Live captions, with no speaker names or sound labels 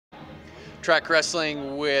Track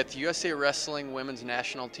wrestling with USA Wrestling Women's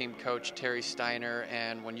National Team Coach Terry Steiner,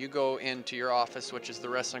 and when you go into your office, which is the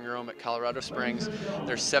wrestling room at Colorado Springs,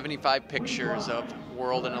 there's 75 pictures of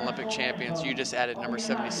world and Olympic champions. You just added number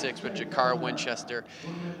 76 with Jakara Winchester.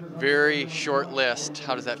 Very short list.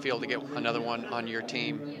 How does that feel to get another one on your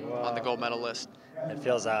team on the gold medal list? It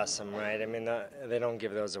feels awesome, right? I mean, they don't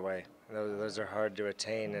give those away. Those are hard to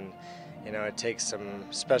attain, and you know, it takes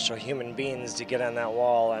some special human beings to get on that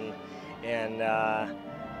wall, and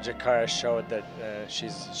Jakara showed that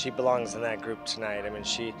she belongs in that group tonight. I mean,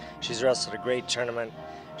 she's wrestled a great tournament.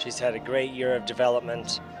 She's had a great year of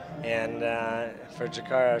development, and for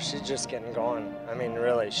Jakara, she's just getting going. I mean,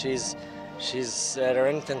 really, she's at her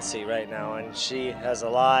infancy right now, and she has a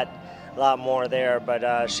lot more there.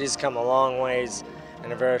 But she's come a long ways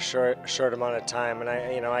in a very short amount of time, and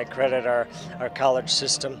I credit our college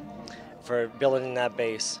system for building that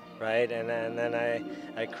base. Right, and then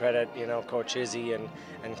I credit Coach Izzy and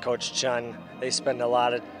Coach Chun. They spend a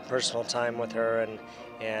lot of personal time with her,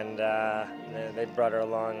 and they brought her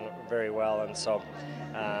along very well. And so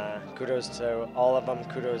kudos to all of them.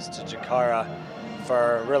 Kudos to Jakara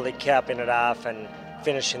for really capping it off and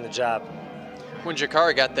finishing the job. When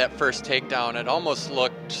Jakara got that first takedown, it almost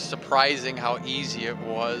looked surprising how easy it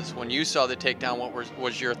was. When you saw the takedown, what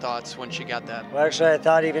was your thoughts when she got that? Well, actually, I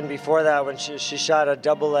thought even before that, when she shot a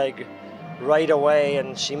double leg right away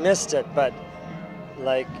and she missed it, but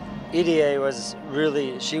like Idie was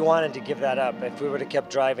really, she wanted to give that up. If we would have kept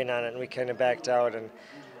driving on it, and we kind of backed out,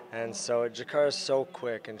 and so Jakara's so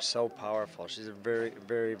quick and so powerful. She's a very,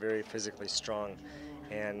 very, very physically strong.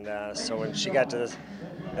 And so when she got to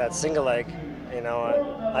that single leg,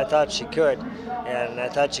 I thought she could, and I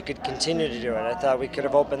thought she could continue to do it. I thought we could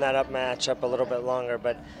have opened that match up a little bit longer,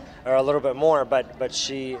 or a little bit more. But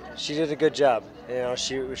she did a good job.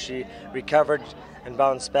 She recovered and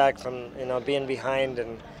bounced back from being behind,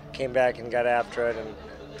 and came back and got after it, and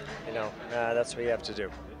that's what you have to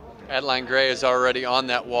do. Adeline Gray is already on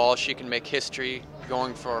that wall. She can make history,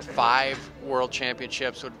 going for 5 world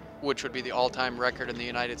championships, which would be the all-time record in the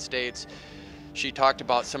United States. She talked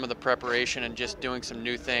about some of the preparation and just doing some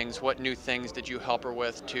new things. What new things did you help her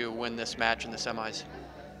with to win this match in the semis?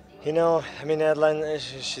 I mean, Adeline,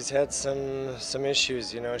 she's had some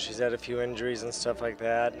issues. She's had a few injuries and stuff like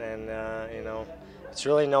that, and it's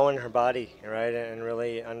really knowing her body, right, and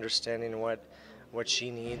really understanding what she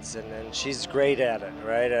needs, and she's great at it,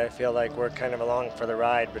 right? I feel like we're kind of along for the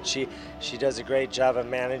ride, but she does a great job of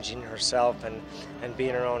managing herself and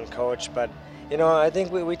being her own coach. But I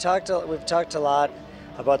think we've talked a lot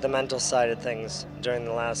about the mental side of things during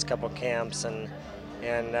the last couple camps, and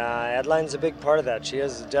Adeline's a big part of that. She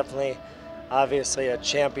is definitely, obviously, a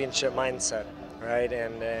championship mindset, right?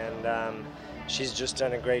 And she's just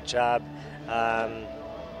done a great job.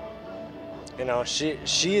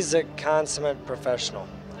 She's a consummate professional,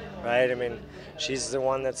 right? I mean, she's the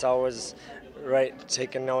one that's always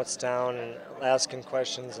taking notes down and asking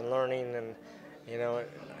questions and learning, and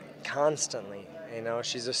constantly.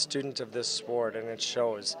 She's a student of this sport, and it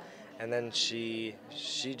shows. And then she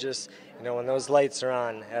just, when those lights are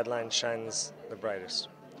on, Adeline shines the brightest,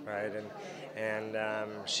 right? And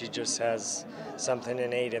she just has something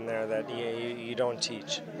innate in there that you don't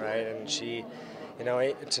teach, right? And she.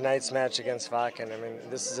 Tonight's match against Vakken, I mean,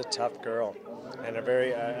 this is a tough girl, and a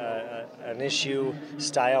very an issue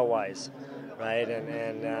style-wise, right?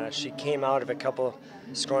 And she came out of a couple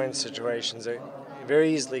scoring situations that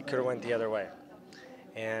very easily could have went the other way,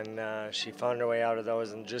 and she found her way out of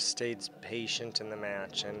those and just stayed patient in the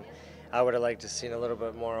match. And I would have liked to seen a little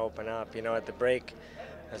bit more open up. At the break,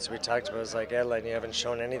 as we talked about, it was like, Adeline, you haven't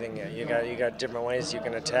shown anything yet. You got different ways you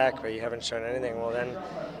can attack, but you haven't shown anything. Well, then,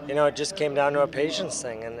 it just came down to a patience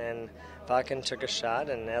thing, and Vakken took a shot,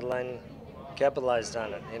 and Adeline capitalized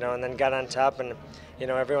on it, and then got on top, and,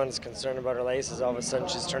 everyone's concerned about her laces. All of a sudden,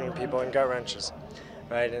 she's turning people in gut wrenches,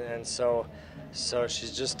 right? And so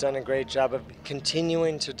she's just done a great job of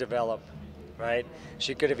continuing to develop, right?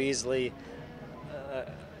 She could have easily,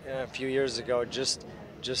 a few years ago, just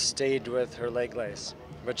stayed with her leg lace,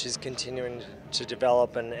 but she's continuing to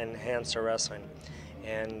develop and enhance her wrestling.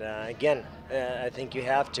 And again, I think you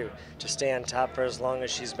have to stay on top for as long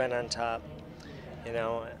as she's been on top, and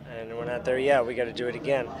we're not there yet. We got to do it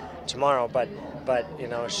again tomorrow, but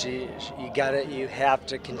you have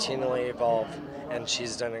to continually evolve, and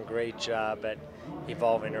she's done a great job at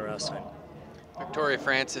evolving her wrestling. Victoria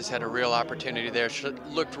Francis had a real opportunity there. She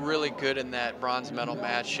looked really good in that bronze medal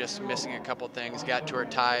match, just missing a couple things, got to her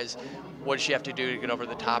ties. What does she have to do to get over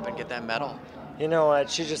the top and get that medal? you know what,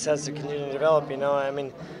 she just has to continue to develop. You know, I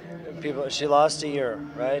mean, she lost a year,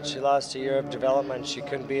 right? She lost a year of development. She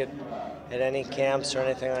couldn't be at any camps or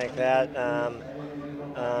anything like that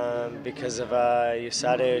because of a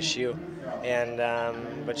USADA issue, and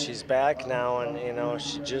but she's back now, and you know,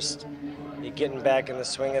 she just getting back in the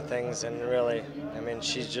swing of things, and really, I mean,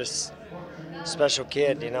 she's just a special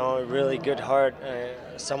kid, you know, really good heart,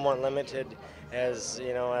 somewhat limited as,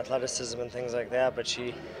 you know, athleticism and things like that, but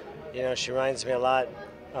she, you know, she reminds me a lot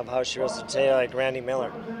of how she wrestled today, like Randy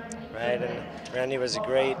Miller, right? And Randy was a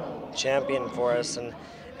great champion for us,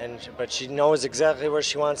 but she knows exactly where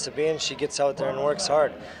she wants to be, and she gets out there and works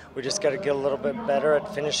hard. We just got to get a little bit better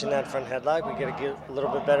at finishing that front headlock. We got to get a little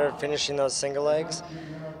bit better at finishing those single legs.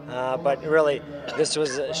 But really,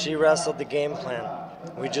 she wrestled the game plan.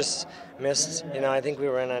 We just missed, you know, I think we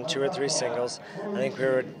were in on 2 or 3 singles. I think we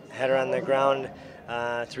had her on the ground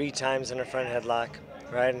 3 times in her front headlock,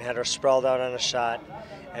 right, and had her sprawled out on a shot.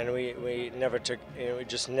 And we never took, you know, we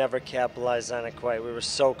just never capitalized on it quite. We were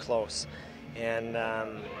so close. And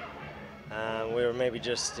we were maybe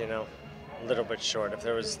just, you know, a little bit short. If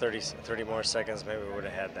there was 30 more seconds, maybe we would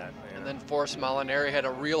have had that. You know? And then Forrest Molinari had a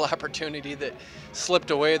real opportunity that slipped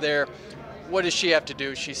away there. What does she have to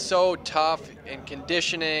do? She's so tough in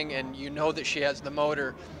conditioning, and you know that she has the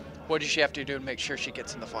motor. What does she have to do to make sure she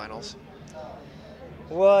gets in the finals?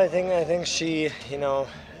 Well, I think she, you know,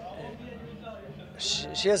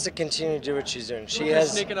 she has to continue to do what she's doing. She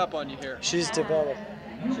has sneaking up on you here. She's developed.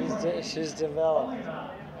 She's developed.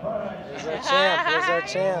 Here's our champ. Here's our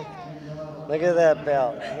champ. Look at that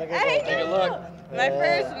belt. Look at that. Take a look. My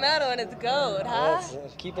first medal, and it's gold, huh?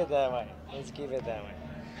 Let's keep it that way. Let's keep it that way.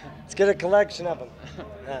 Let's get a collection of them.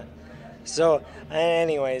 So,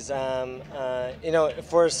 anyways, you know,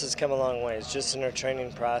 Forrest has come a long ways just in her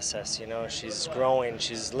training process. You know, she's growing,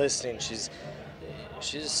 she's listening, she's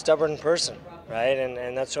a stubborn person, right?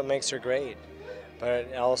 And that's what makes her great.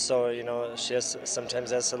 But also, you know, she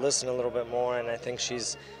sometimes has to listen a little bit more, and I think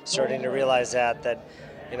she's starting to realize that,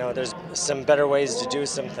 you know, there's some better ways to do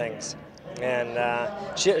some things. And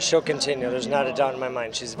she'll continue. There's not a doubt in my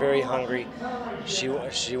mind. She's very hungry.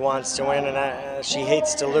 She wants to win, and she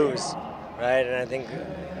hates to lose, right? And I think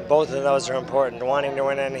both of those are important: wanting to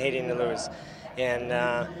win and hating to lose. And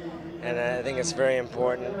I think it's very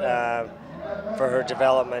important for her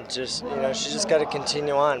development. Just, you know, she's just got to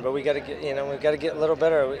continue on. But we got to get, you know, we got to get a little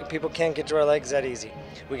better. People can't get to our legs that easy.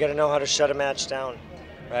 We got to know how to shut a match down,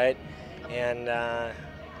 right? And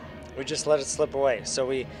we just let it slip away. So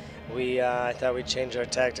I thought we'd change our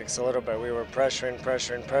tactics a little bit. We were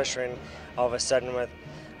pressuring. All of a sudden, with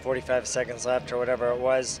 45 seconds left or whatever it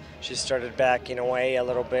was, she started backing away a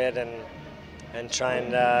little bit and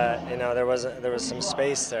trying to, you know, there was some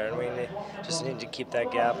space there, and we just need to keep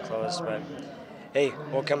that gap closed. But hey,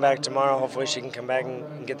 we'll come back tomorrow. Hopefully, she can come back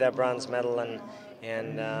and get that bronze medal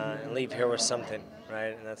and leave here with something,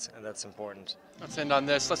 right? And that's important. Let's end on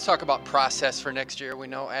this. Let's talk about process for next year. We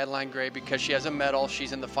know Adeline Gray, because she has a medal,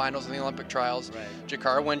 she's in the finals in the Olympic trials. Right.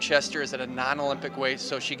 Jakara Winchester is at a non-Olympic weight,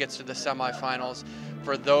 so she gets to the semifinals.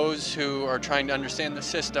 For those who are trying to understand the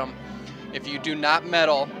system, if you do not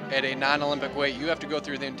medal at a non-Olympic weight, you have to go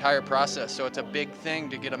through the entire process. So it's a big thing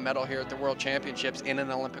to get a medal here at the World Championships in an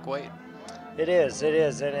Olympic weight. It is,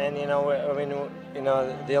 and you know, I mean, you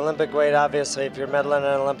know, the Olympic weight, obviously, if you're medaling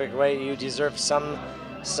at an Olympic weight, you deserve some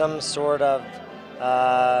sort of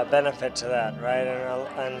benefit to that, right,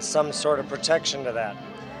 and some sort of protection to that.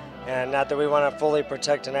 And not that we want to fully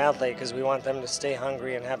protect an athlete, because we want them to stay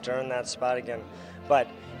hungry and have to earn that spot again, but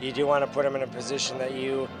you do want to put them in a position that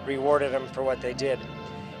you rewarded them for what they did.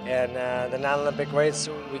 And the non-Olympic weights,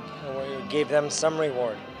 we gave them some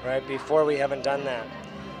reward, right? Before, we haven't done that.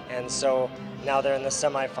 And so now they're in the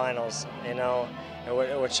semifinals, you know,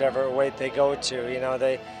 whichever weight they go to, you know,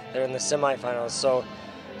 they're in the semifinals.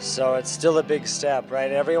 So it's still a big step,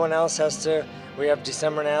 right? Everyone else has to, we have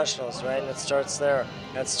December Nationals, right? And it starts there.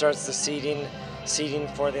 That starts the seeding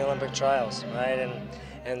for the Olympic trials, right?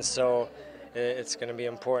 And so it's going to be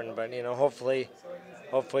important. But, you know, hopefully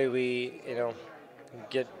we, you know,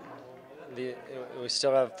 we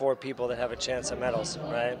still have 4 people that have a chance at medals,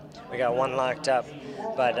 right? We got 1 locked up,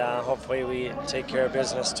 but hopefully we take care of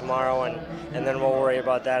business tomorrow, and then we'll worry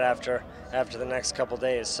about that after the next couple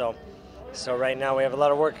days. So right now we have a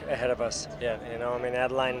lot of work ahead of us. Yeah, you know, I mean,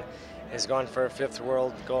 Adeline is going for her 5th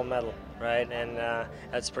world gold medal, right? And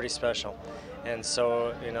that's pretty special. And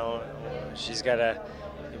so, you know, she's got to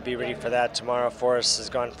be ready for that tomorrow. Forrest has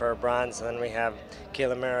gone for a bronze, and then we have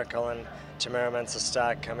Kayla Miracle and Tamara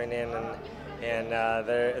Mensah-Stock coming in, and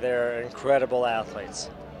they're incredible athletes,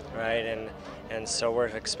 right? And so we're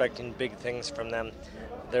expecting big things from them.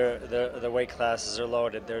 the weight classes are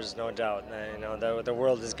loaded. There's no doubt. The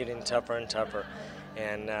world is getting tougher and tougher,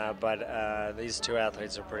 and but these two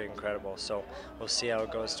athletes are pretty incredible. So we'll see how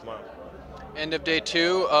it goes tomorrow. End of day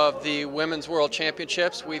 2 of the Women's World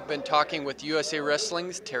Championships. We've been talking with USA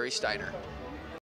Wrestling's Terry Steiner.